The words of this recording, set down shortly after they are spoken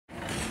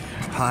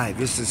Hi,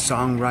 this is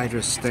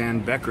songwriter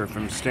Stan Becker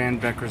from Stan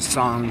Becker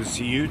Songs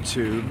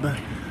YouTube,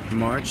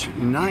 March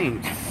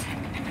 9th,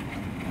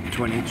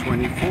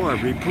 2024,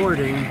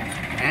 reporting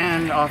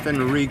and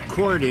often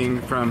recording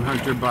from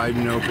Hunter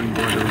Biden Open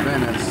Border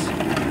Venice,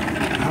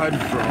 HUD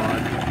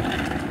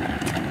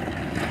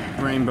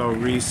fraud, Rainbow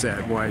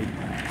Reset, White.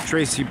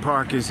 Tracy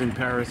Park is in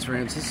Paris,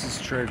 France. This is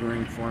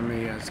triggering for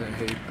me as a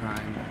hate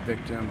crime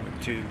victim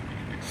with 2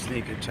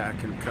 sneak attack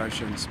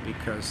concussions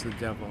because the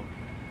devil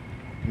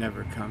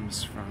never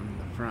comes from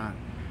the front.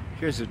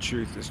 Here's the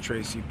truth, is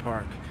Tracy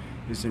Park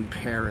is in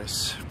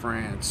Paris,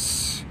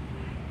 France,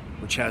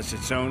 which has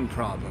its own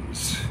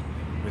problems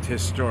with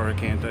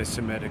historic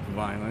anti-Semitic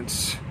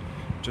violence,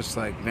 just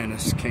like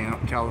Venice,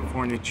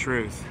 California.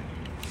 Truth.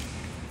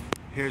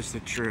 Here's the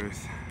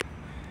truth.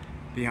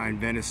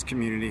 Behind Venice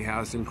Community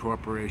Housing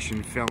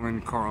Corporation, felon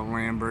Carl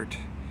Lambert,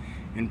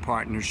 in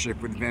partnership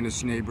with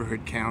Venice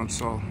Neighborhood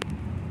Council,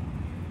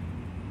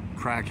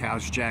 Crack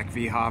House Jack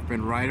V.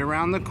 Hoffman, right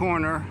around the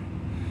corner,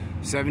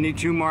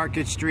 72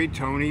 Market Street,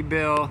 Tony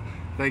Bill.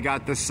 They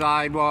got the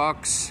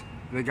sidewalks,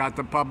 they got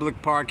the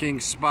public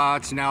parking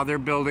spots. Now they're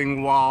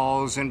building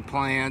walls and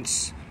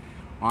plants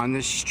on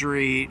the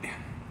street.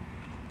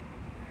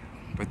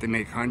 But they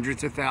make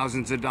hundreds of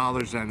thousands of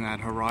dollars on that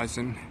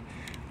horizon.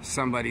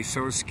 Somebody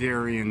so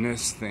scary in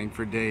this thing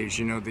for days.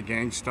 You know, the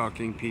gang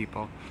stalking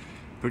people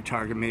who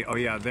target me. Oh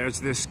yeah,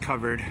 there's this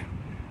covered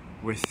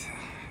with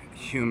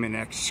human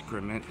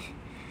excrement.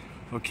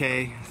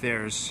 Okay,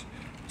 there's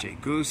J.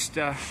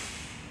 Gusta,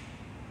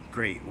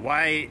 Great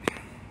White.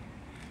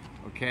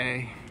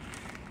 Okay,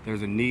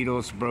 there's the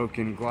needles,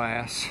 broken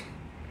glass,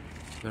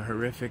 the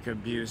horrific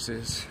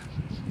abuses.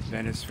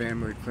 Venice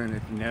Family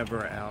Clinic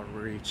never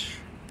outreach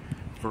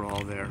for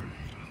all their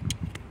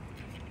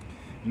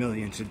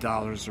millions of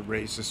dollars of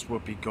racist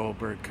Whoopi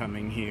Goldberg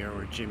coming here,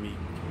 or Jimmy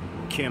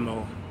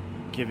Kimmel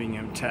giving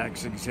him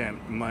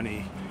tax-exempt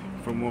money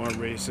for more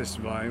racist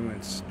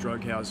violence.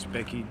 DrugHouse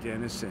Becky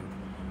Dennison,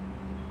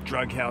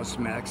 DrugHouse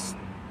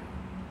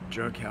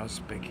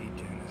Becky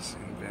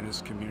Dennison.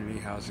 Venice Community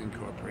Housing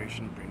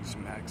Corporation brings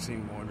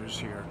Maxine Waters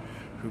here,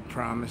 who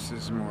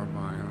promises more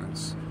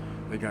violence.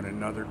 They got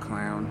another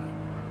clown,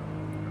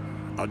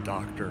 a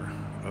doctor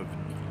of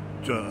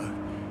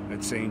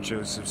at St.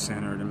 Joseph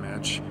Center to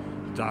match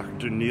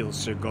Dr. Neil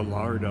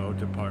Sigillardo,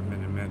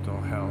 Department of Mental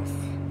Health.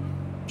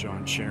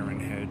 John Sharon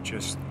Head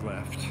just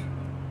left,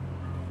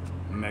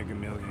 mega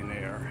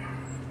millionaire,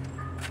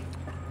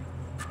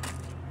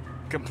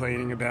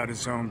 complaining about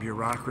his own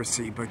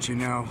bureaucracy, but you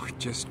know,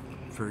 just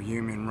for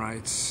human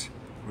rights,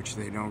 which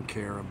they don't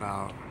care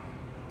about,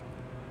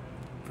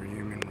 for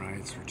human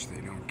rights, which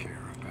they don't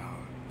care about,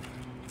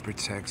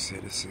 protect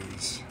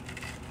citizens.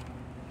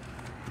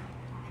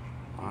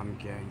 I'm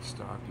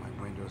Gangstalked.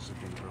 My windows have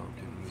been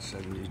broken. I'm a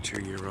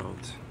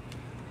 72-year-old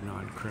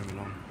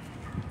non-criminal.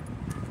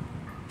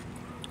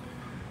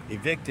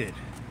 Evicted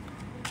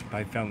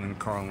by felon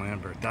Carl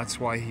Lambert. That's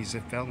why he's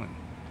a felon.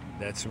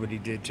 That's what he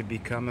did to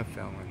become a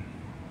felon.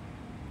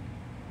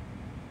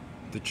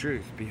 The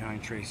truth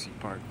behind Tracy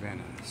Park,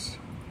 Venice,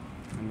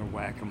 and the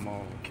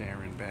whack-a-mole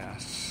Karen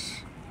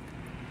Bass,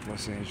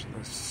 Los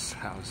Angeles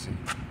Housing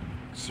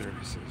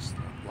Services,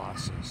 the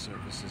LACAN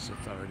Services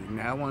Authority,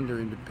 now under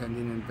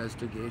independent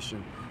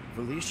investigation.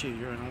 Felicia,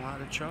 you're in a lot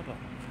of trouble.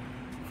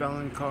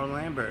 Felon Carl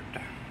Lambert,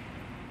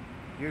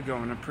 you're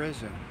going to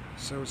prison.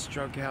 So is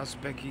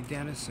DrugHouse Becky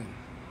Dennison,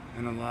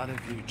 and a lot of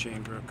you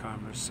Chamber of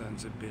Commerce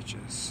sons of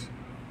bitches,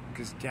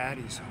 because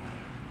daddy's home.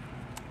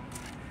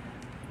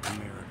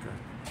 America.